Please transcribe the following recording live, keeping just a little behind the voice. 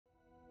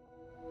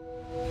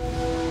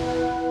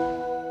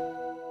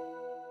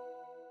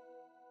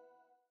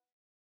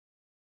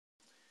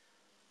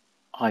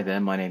Hi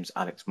there, my name's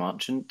Alex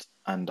Marchant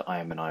and I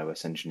am an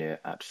iOS engineer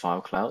at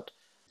FileCloud.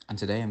 And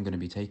today I'm going to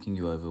be taking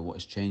you over what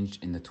has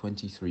changed in the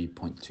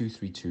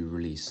 23.232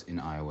 release in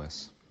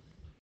iOS.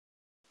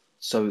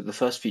 So the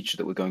first feature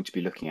that we're going to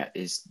be looking at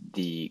is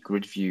the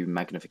Grid View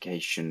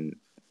Magnification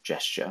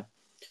gesture.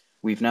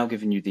 We've now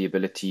given you the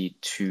ability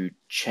to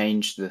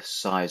change the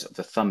size of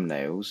the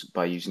thumbnails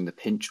by using the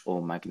pinch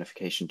or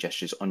magnification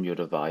gestures on your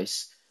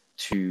device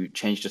to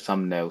change the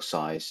thumbnail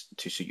size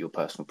to suit your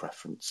personal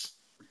preference.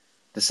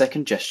 The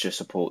second gesture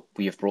support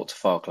we have brought to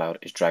FileCloud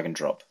is drag and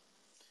drop.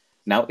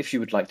 Now, if you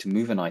would like to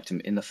move an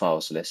item in the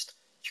files list,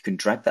 you can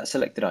drag that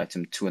selected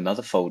item to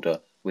another folder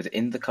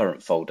within the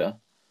current folder,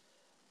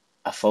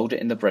 a folder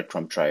in the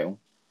breadcrumb trail,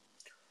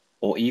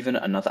 or even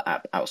another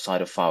app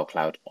outside of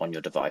FileCloud on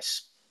your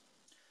device.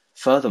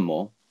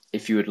 Furthermore,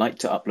 if you would like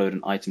to upload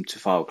an item to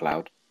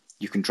FileCloud,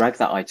 you can drag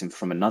that item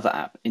from another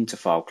app into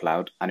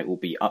FileCloud and it will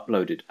be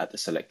uploaded at the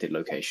selected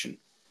location.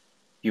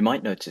 You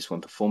might notice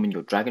when performing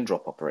your drag and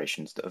drop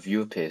operations that a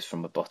view appears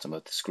from the bottom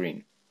of the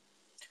screen.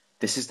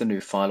 This is the new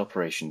File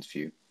Operations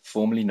view,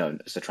 formerly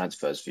known as the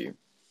Transfers view.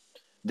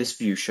 This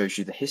view shows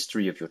you the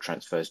history of your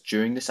transfers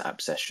during this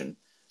app session,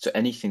 so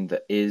anything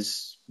that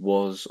is,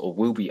 was, or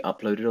will be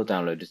uploaded or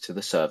downloaded to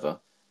the server,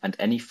 and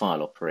any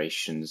file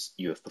operations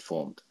you have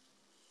performed.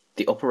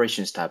 The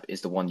Operations tab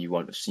is the one you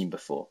won't have seen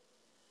before.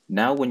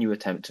 Now when you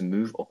attempt to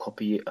move or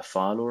copy a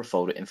file or a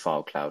folder in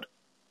FileCloud,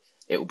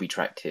 it will be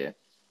tracked here,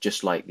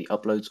 just like the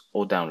Uploads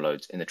or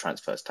Downloads in the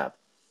Transfers tab.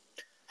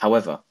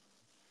 However,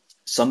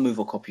 some move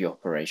or copy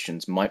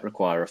operations might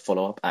require a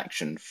follow-up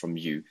action from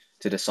you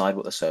to decide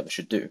what the server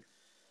should do.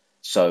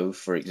 So,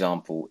 for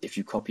example, if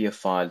you copy a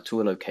file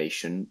to a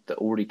location that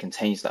already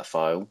contains that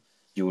file,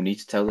 you will need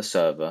to tell the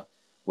server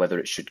whether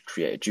it should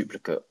create a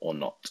duplicate or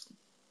not.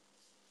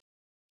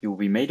 You will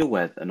be made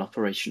aware that an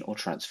operation or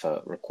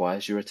transfer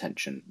requires your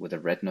attention with a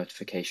red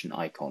notification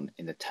icon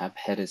in the tab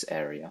headers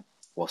area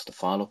whilst the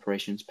File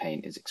Operations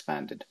pane is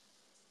expanded.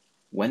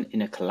 When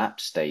in a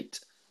collapsed state,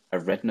 a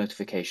red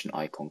notification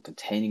icon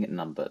containing a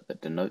number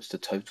that denotes the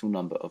total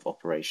number of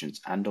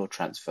operations and/or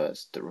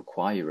transfers that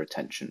require your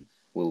attention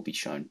will be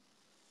shown.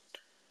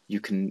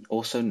 You can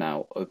also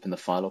now open the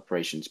File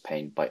Operations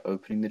pane by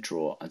opening the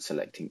drawer and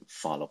selecting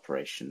File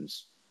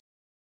Operations.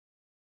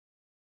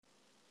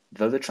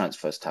 Though the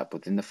Transfers tab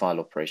within the File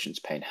Operations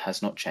pane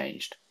has not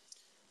changed,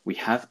 we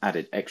have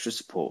added extra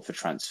support for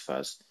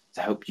transfers to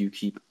help you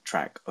keep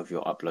track of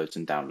your uploads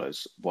and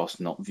downloads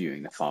whilst not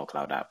viewing the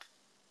FileCloud app.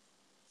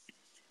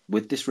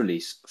 With this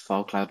release,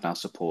 FileCloud now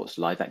supports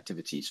live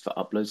activities for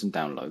uploads and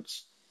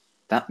downloads.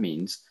 That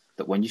means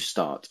that when you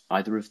start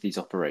either of these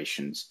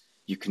operations,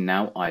 you can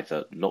now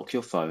either lock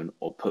your phone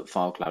or put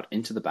FileCloud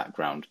into the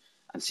background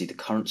and see the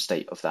current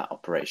state of that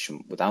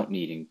operation without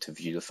needing to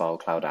view the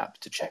FileCloud app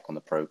to check on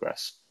the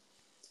progress.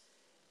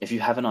 If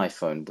you have an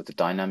iPhone with the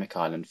Dynamic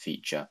Island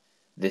feature,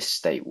 this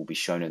state will be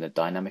shown in the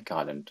Dynamic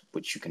Island,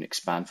 which you can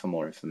expand for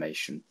more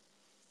information.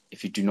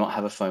 If you do not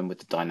have a phone with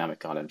the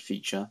Dynamic Island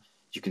feature,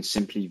 you can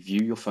simply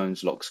view your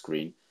phone's lock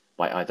screen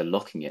by either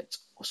locking it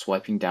or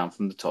swiping down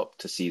from the top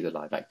to see the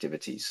live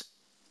activities.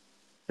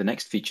 The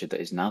next feature that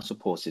is now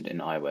supported in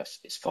iOS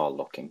is file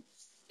locking.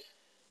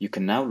 You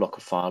can now lock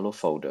a file or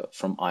folder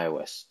from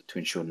iOS to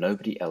ensure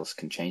nobody else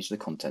can change the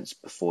contents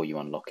before you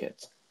unlock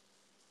it.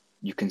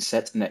 You can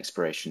set an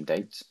expiration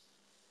date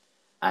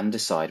and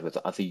decide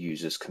whether other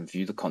users can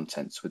view the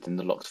contents within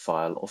the locked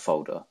file or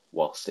folder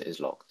whilst it is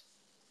locked.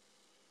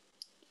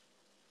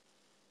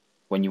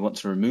 When you want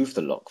to remove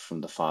the lock from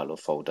the file or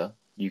folder,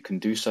 you can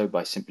do so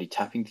by simply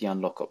tapping the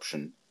Unlock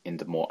option in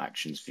the More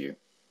Actions view.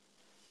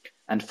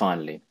 And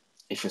finally,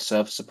 if your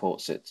server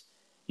supports it,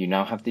 you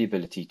now have the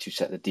ability to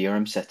set the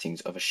DRM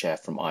settings of a share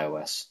from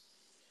iOS.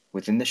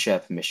 Within the share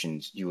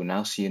permissions, you will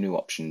now see a new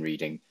option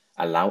reading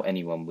Allow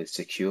anyone with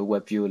secure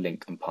web viewer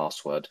link and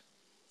password.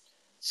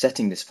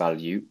 Setting this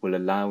value will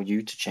allow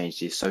you to change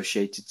the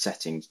associated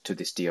settings to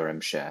this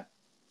DRM share,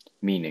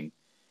 meaning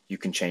you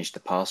can change the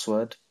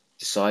password,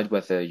 decide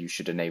whether you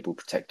should enable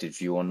protected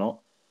view or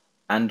not,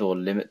 and/or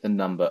limit the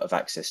number of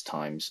access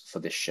times for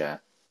this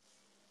share.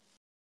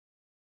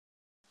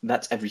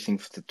 That's everything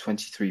for the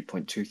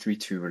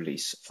 23.232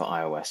 release for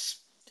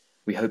iOS.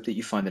 We hope that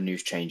you find the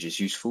news changes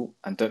useful,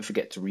 and don't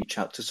forget to reach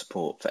out to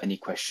support for any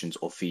questions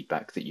or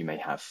feedback that you may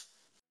have.